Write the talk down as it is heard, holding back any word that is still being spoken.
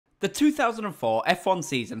The 2004 F1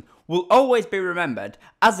 season will always be remembered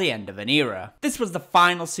as the end of an era. This was the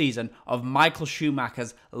final season of Michael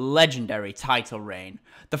Schumacher's legendary title reign.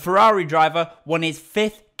 The Ferrari driver won his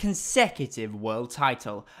 5th consecutive world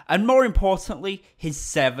title, and more importantly, his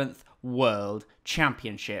 7th world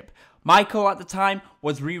championship. Michael at the time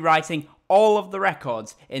was rewriting all of the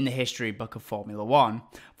records in the history book of Formula 1.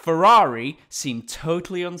 Ferrari seemed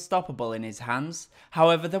totally unstoppable in his hands.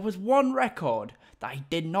 However, there was one record that he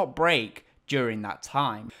did not break during that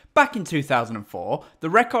time. Back in 2004, the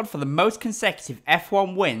record for the most consecutive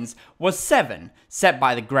F1 wins was 7, set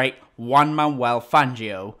by the great Juan Manuel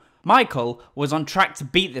Fangio. Michael was on track to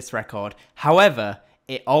beat this record, however,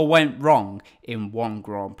 it all went wrong in one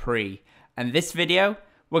Grand Prix. And this video,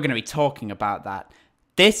 we're going to be talking about that.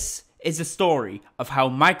 This is the story of how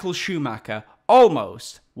Michael Schumacher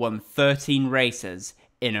almost won 13 races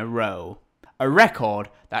in a row. A record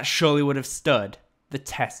that surely would have stood the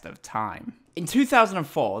test of time. In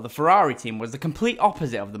 2004, the Ferrari team was the complete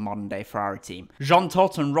opposite of the modern day Ferrari team. Jean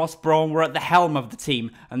Todt and Ross Brawn were at the helm of the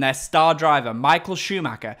team, and their star driver Michael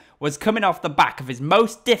Schumacher was coming off the back of his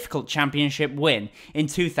most difficult championship win in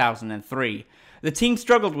 2003. The team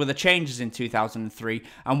struggled with the changes in 2003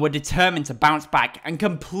 and were determined to bounce back and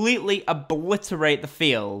completely obliterate the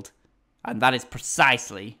field. And that is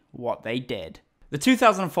precisely what they did. The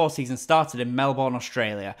 2004 season started in Melbourne,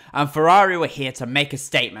 Australia, and Ferrari were here to make a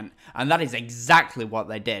statement, and that is exactly what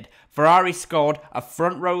they did. Ferrari scored a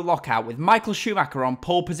front row lockout with Michael Schumacher on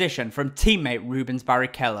pole position from teammate Rubens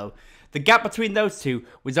Barrichello. The gap between those two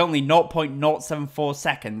was only 0.074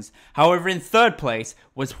 seconds. However, in third place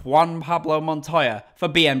was Juan Pablo Montoya for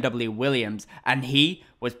BMW Williams, and he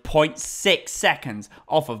was 0.6 seconds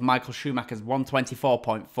off of Michael Schumacher's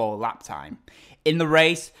 124.4 lap time. In the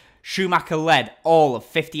race, Schumacher led all of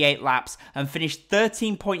 58 laps and finished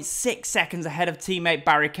 13.6 seconds ahead of teammate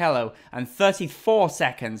Barrichello and 34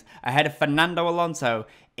 seconds ahead of Fernando Alonso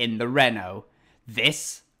in the Renault.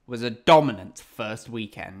 This was a dominant first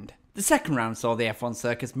weekend. The second round saw the F1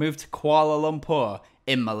 circus move to Kuala Lumpur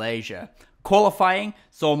in Malaysia. Qualifying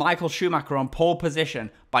saw Michael Schumacher on pole position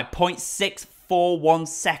by 0.641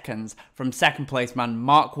 seconds from second place man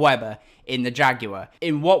Mark Webber in the Jaguar,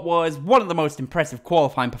 in what was one of the most impressive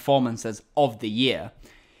qualifying performances of the year.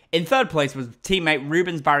 In third place was teammate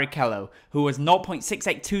Rubens Barrichello, who was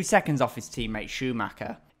 0.682 seconds off his teammate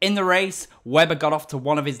Schumacher. In the race, Webber got off to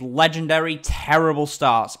one of his legendary terrible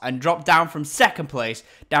starts and dropped down from second place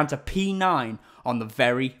down to P9 on the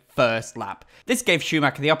very first lap. This gave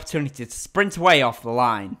Schumacher the opportunity to sprint away off the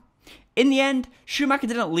line. In the end, Schumacher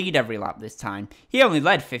didn't lead every lap this time. He only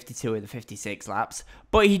led 52 of the 56 laps,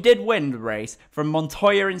 but he did win the race from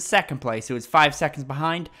Montoya in second place, who was 5 seconds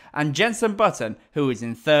behind, and Jenson Button, who was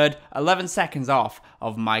in third, 11 seconds off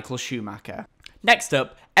of Michael Schumacher. Next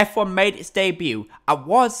up, F1 made its debut at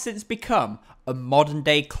what has since become a modern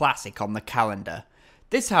day classic on the calendar.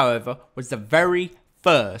 This, however, was the very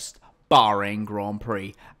first Bahrain Grand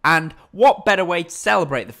Prix, and what better way to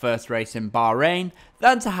celebrate the first race in Bahrain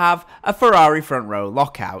than to have a Ferrari front row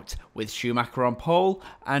lockout with Schumacher on pole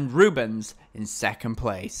and Rubens in second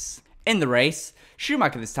place. In the race,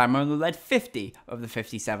 Schumacher this time only led 50 of the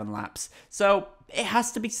 57 laps, so it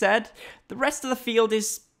has to be said, the rest of the field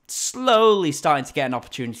is slowly starting to get an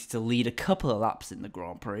opportunity to lead a couple of laps in the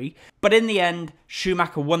Grand Prix. But in the end,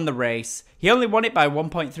 Schumacher won the race. He only won it by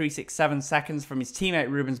 1.367 seconds from his teammate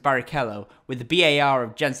Rubens Barrichello, with the BAR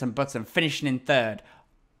of Jenson Button finishing in third,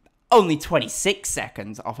 only 26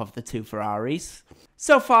 seconds off of the two Ferraris.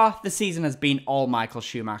 So far, the season has been all Michael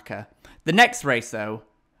Schumacher. The next race, though,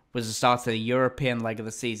 was the start of the European leg of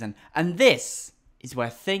the season, and this is where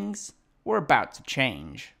things were about to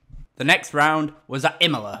change. The next round was at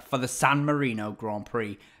Imola for the San Marino Grand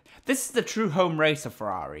Prix. This is the true home race of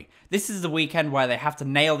Ferrari. This is the weekend where they have to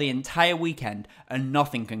nail the entire weekend and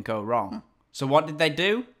nothing can go wrong. So what did they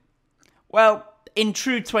do? Well, in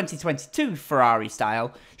true 2022 Ferrari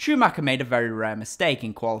style, Schumacher made a very rare mistake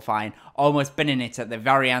in qualifying, almost binning it at the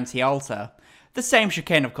Variante Alta. The same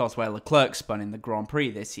chicane, of course, where Leclerc spun in the Grand Prix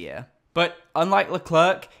this year. But unlike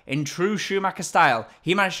Leclerc, in true Schumacher style,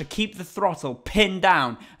 he managed to keep the throttle pinned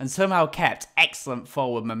down and somehow kept excellent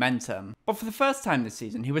forward momentum. But for the first time this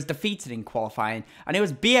season, he was defeated in qualifying, and it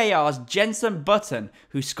was BAR's Jenson Button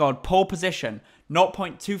who scored pole position,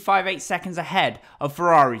 0.258 seconds ahead of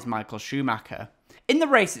Ferrari's Michael Schumacher. In the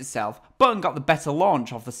race itself, Button got the better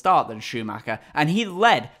launch off the start than Schumacher, and he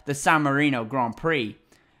led the San Marino Grand Prix.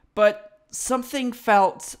 But something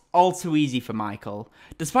felt all too easy for Michael.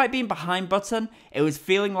 Despite being behind Button, it was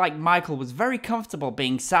feeling like Michael was very comfortable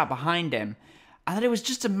being sat behind him, and that it was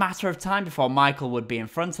just a matter of time before Michael would be in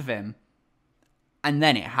front of him. And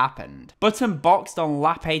then it happened. Button boxed on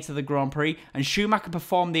lap 8 of the Grand Prix, and Schumacher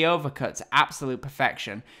performed the overcut to absolute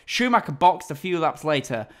perfection. Schumacher boxed a few laps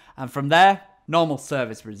later, and from there, normal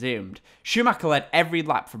service resumed. Schumacher led every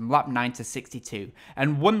lap from lap 9 to 62,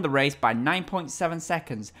 and won the race by 9.7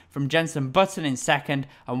 seconds from Jenson Button in second,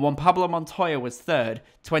 and Juan Pablo Montoya was third,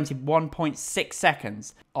 21.6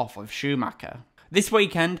 seconds off of Schumacher. This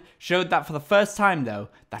weekend showed that for the first time though,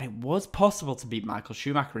 that it was possible to beat Michael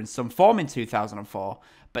Schumacher in some form in 2004,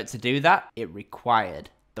 but to do that, it required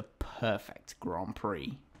the perfect Grand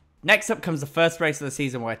Prix. Next up comes the first race of the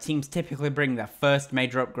season where teams typically bring their first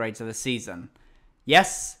major upgrades of the season.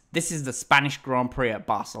 Yes, this is the Spanish Grand Prix at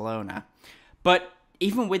Barcelona, but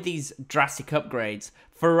even with these drastic upgrades,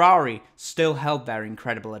 Ferrari still held their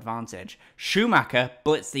incredible advantage. Schumacher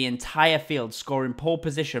blitzed the entire field, scoring pole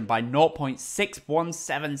position by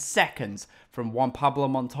 0.617 seconds from Juan Pablo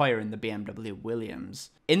Montoya in the BMW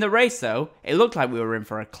Williams. In the race though, it looked like we were in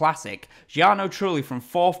for a classic. Jarno Trulli from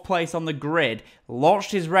 4th place on the grid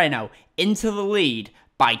launched his Renault into the lead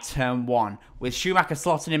by turn 1, with Schumacher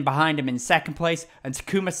slotting in behind him in 2nd place and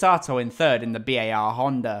Takuma Sato in 3rd in the BAR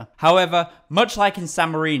Honda. However, much like in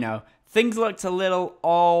San Marino, things looked a little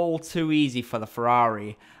all too easy for the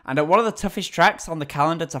Ferrari, and at one of the toughest tracks on the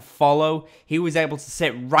calendar to follow, he was able to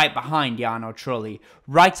sit right behind Jarno Trulli,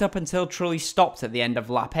 right up until Trulli stopped at the end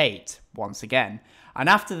of lap 8, once again. And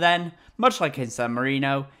after then, much like in San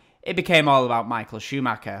Marino, it became all about Michael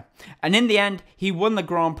Schumacher. And in the end, he won the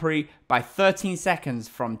Grand Prix by 13 seconds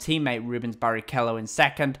from teammate Rubens Barrichello in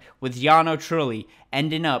 2nd, with Jarno Trulli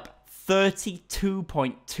ending up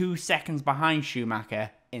 32.2 seconds behind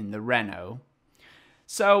Schumacher in the Renault.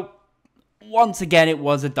 So, once again, it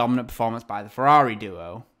was a dominant performance by the Ferrari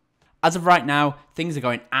duo. As of right now, things are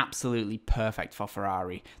going absolutely perfect for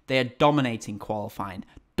Ferrari. They are dominating qualifying,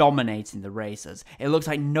 dominating the races. It looks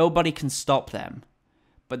like nobody can stop them.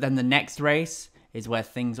 But then the next race is where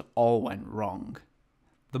things all went wrong.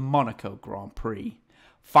 The Monaco Grand Prix.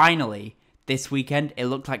 Finally, this weekend, it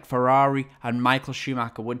looked like Ferrari and Michael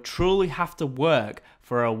Schumacher would truly have to work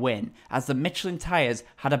for a win, as the Michelin tyres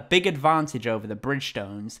had a big advantage over the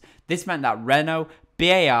Bridgestones. This meant that Renault,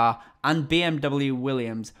 BAR and BMW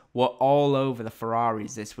Williams were all over the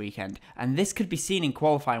Ferraris this weekend, and this could be seen in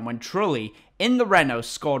qualifying when Trulli in the Renault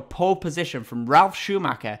scored pole position from Ralf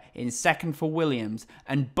Schumacher in 2nd for Williams,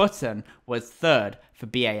 and Button was 3rd for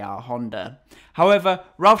BAR Honda. However,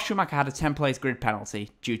 Ralf Schumacher had a 10th-place grid penalty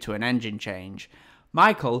due to an engine change.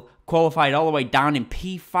 Michael qualified all the way down in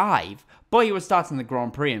P5, but he was starting the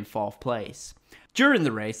Grand Prix in 4th place. During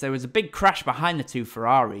the race, there was a big crash behind the two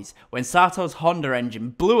Ferraris when Sato's Honda engine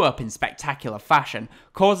blew up in spectacular fashion,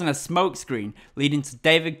 causing a smokescreen, leading to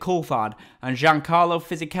David Coulthard and Giancarlo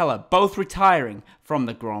Fisichella both retiring from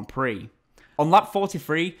the Grand Prix. On lap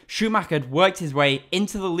 43, Schumacher had worked his way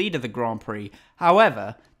into the lead of the Grand Prix.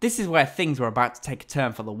 However, this is where things were about to take a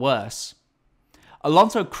turn for the worse.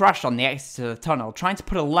 Alonso crashed on the exit of the tunnel, trying to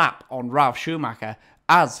put a lap on Ralf Schumacher,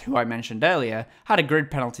 as, who I mentioned earlier, had a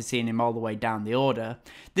grid penalty seeing him all the way down the order.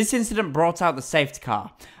 This incident brought out the safety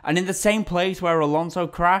car, and in the same place where Alonso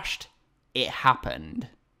crashed, it happened.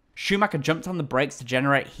 Schumacher jumped on the brakes to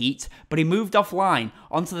generate heat, but he moved offline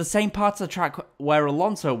onto the same part of the track where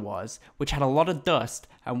Alonso was, which had a lot of dust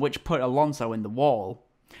and which put Alonso in the wall.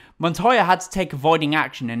 Montoya had to take avoiding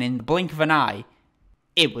action, and in the blink of an eye,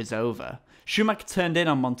 it was over. Schumacher turned in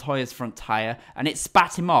on Montoya's front tyre and it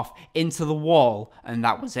spat him off into the wall, and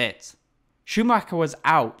that was it. Schumacher was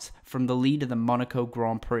out from the lead of the Monaco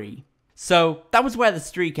Grand Prix. So that was where the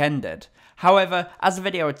streak ended. However, as the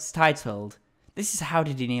video is titled, this is how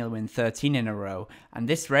did he nearly win 13 in a row, and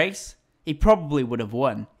this race, he probably would have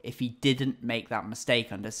won if he didn't make that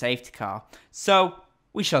mistake under safety car. So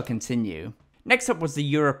we shall continue. Next up was the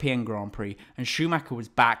European Grand Prix, and Schumacher was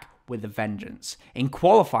back with a vengeance. In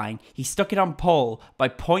qualifying, he stuck it on pole by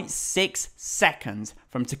 0.6 seconds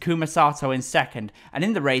from Takuma Sato in 2nd, and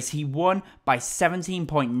in the race he won by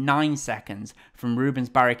 17.9 seconds from Rubens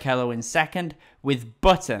Barrichello in 2nd, with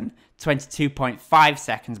Button 22.5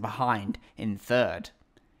 seconds behind in 3rd.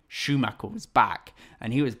 Schumacher was back,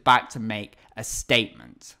 and he was back to make a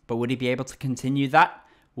statement. But would he be able to continue that?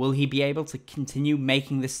 Will he be able to continue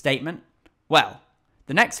making this statement? Well,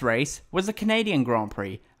 the next race was the Canadian Grand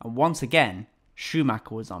Prix, and once again,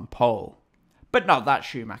 Schumacher was on pole. But not that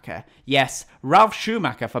Schumacher. Yes, Ralf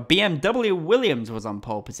Schumacher for BMW Williams was on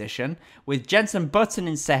pole position, with Jenson Button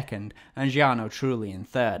in 2nd and Jarno Trulli in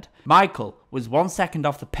 3rd. Michael was 1 second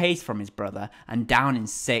off the pace from his brother and down in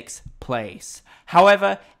 6th place.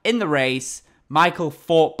 However, in the race, Michael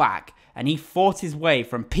fought back, and he fought his way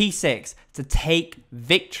from P6 to take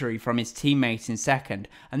victory from his teammates in second.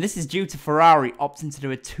 And this is due to Ferrari opting to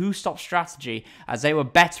do a two-stop strategy as they were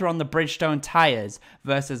better on the Bridgestone tyres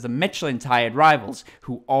versus the Michelin-tyred rivals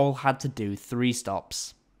who all had to do 3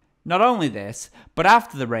 stops. Not only this, but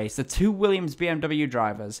after the race, the 2 Williams BMW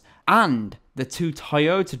drivers and the 2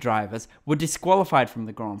 Toyota drivers were disqualified from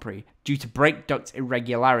the Grand Prix due to brake duct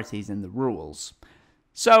irregularities in the rules.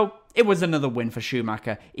 So, it was another win for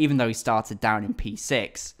Schumacher, even though he started down in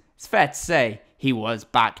P6. It's fair to say, he was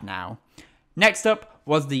back now. Next up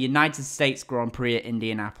was the United States Grand Prix at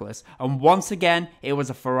Indianapolis, and once again, it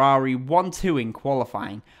was a Ferrari 1-2 in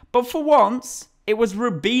qualifying. But for once, it was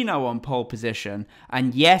Rubinho on pole position,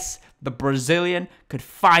 and yes, the Brazilian could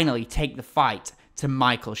finally take the fight to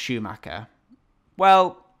Michael Schumacher.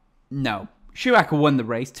 Well, no. Schumacher won the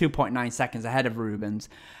race 2.9 seconds ahead of Rubens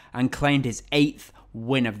and claimed his 8th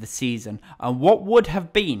win of the season, and what would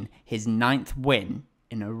have been his 9th win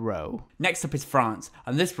in a row. Next up is France,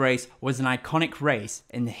 and this race was an iconic race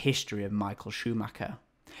in the history of Michael Schumacher.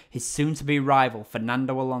 His soon-to-be rival,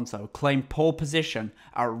 Fernando Alonso, claimed pole position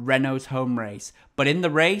at Renault's home race, but in the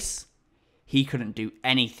race, he couldn't do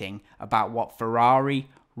anything about what Ferrari,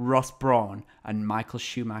 Ross Brawn, and Michael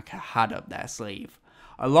Schumacher had up their sleeve.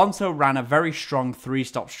 Alonso ran a very strong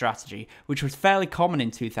 3-stop strategy, which was fairly common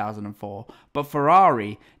in 2004, but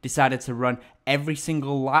Ferrari decided to run every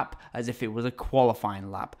single lap as if it was a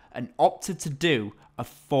qualifying lap, and opted to do a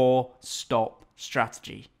 4-stop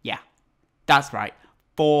strategy. Yeah, that's right.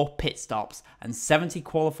 4 pit stops, and 70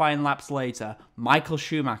 qualifying laps later, Michael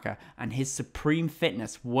Schumacher and his supreme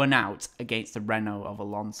fitness won out against the Renault of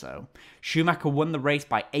Alonso. Schumacher won the race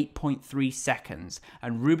by 8.3 seconds,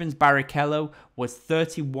 and Rubens Barrichello was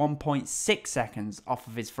 31.6 seconds off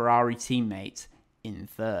of his Ferrari teammate in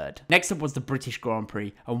third. Next up was the British Grand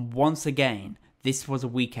Prix, and once again, this was a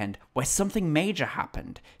weekend where something major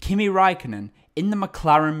happened. Kimi Raikkonen, in the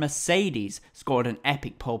McLaren Mercedes, scored an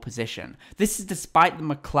epic pole position. This is despite the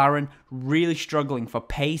McLaren really struggling for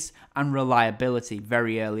pace and reliability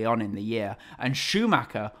very early on in the year, and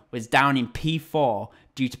Schumacher was down in P4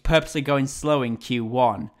 due to purposely going slow in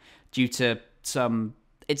Q1 due to some,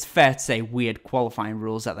 it's fair to say, weird qualifying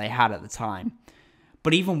rules that they had at the time.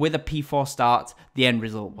 But even with a P4 start, the end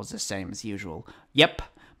result was the same as usual. Yep,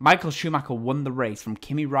 Michael Schumacher won the race from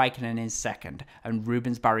Kimi Raikkonen in second, and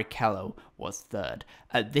Rubens Barrichello was third.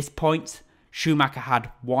 At this point, Schumacher had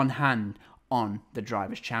one hand on the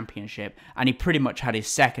Drivers' Championship, and he pretty much had his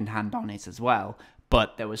second hand on it as well,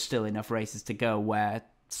 but there was still enough races to go where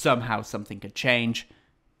somehow something could change,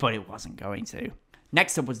 but it wasn't going to.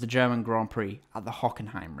 Next up was the German Grand Prix at the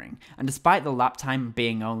Hockenheimring, and despite the lap time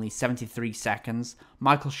being only 73 seconds,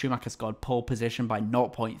 Michael Schumacher scored pole position by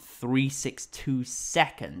 0.362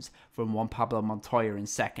 seconds from Juan Pablo Montoya in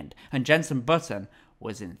second, and Jenson Button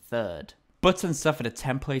was in third. Button suffered a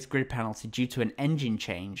 10-place grid penalty due to an engine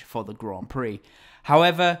change for the Grand Prix.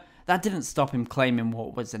 However, that didn't stop him claiming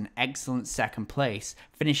what was an excellent second place,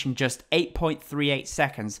 finishing just 8.38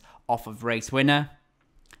 seconds off of race winner.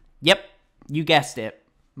 Yep, you guessed it,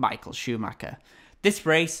 Michael Schumacher. This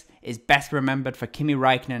race is best remembered for Kimi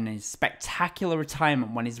Raikkonen and his spectacular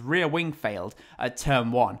retirement when his rear wing failed at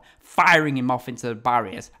turn 1, firing him off into the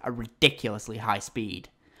barriers at ridiculously high speed.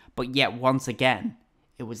 But yet once again,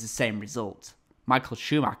 it was the same result. Michael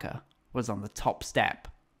Schumacher was on the top step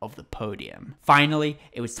of the podium. Finally,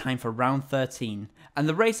 it was time for round 13, and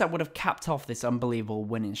the race that would have capped off this unbelievable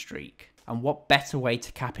winning streak. And what better way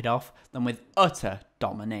to cap it off than with utter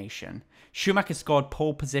domination. Schumacher scored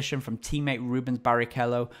pole position from teammate Rubens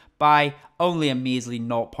Barrichello by only a measly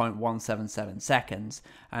 0.177 seconds,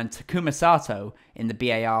 and Takuma Sato in the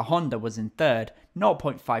BAR Honda was in third,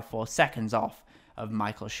 0.54 seconds off of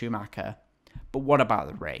Michael Schumacher. But what about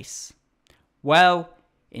the race? Well,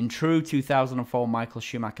 in true 2004 Michael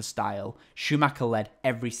Schumacher style, Schumacher led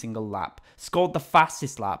every single lap, scored the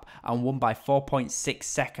fastest lap, and won by 4.6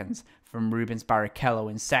 seconds from Rubens Barrichello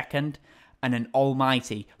in second, and an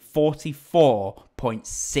almighty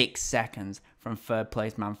 44.6 seconds from third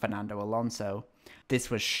place man Fernando Alonso. This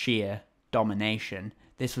was sheer domination.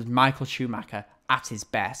 This was Michael Schumacher at his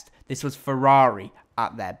best. This was Ferrari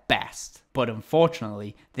at their best. But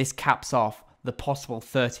unfortunately, this caps off the possible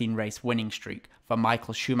 13-race winning streak for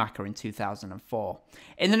Michael Schumacher in 2004.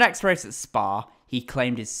 In the next race at Spa, he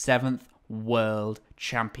claimed his 7th World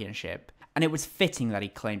Championship. And it was fitting that he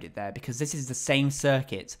claimed it there because this is the same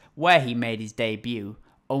circuit where he made his debut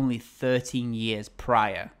only 13 years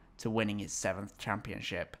prior to winning his 7th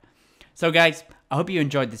championship. So guys, I hope you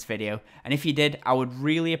enjoyed this video, and if you did, I would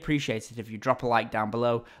really appreciate it if you drop a like down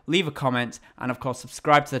below, leave a comment, and of course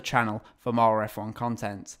subscribe to the channel for more F1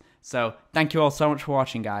 content. So thank you all so much for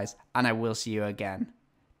watching, guys, and I will see you again.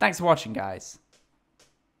 Thanks for watching, guys.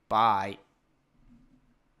 Bye.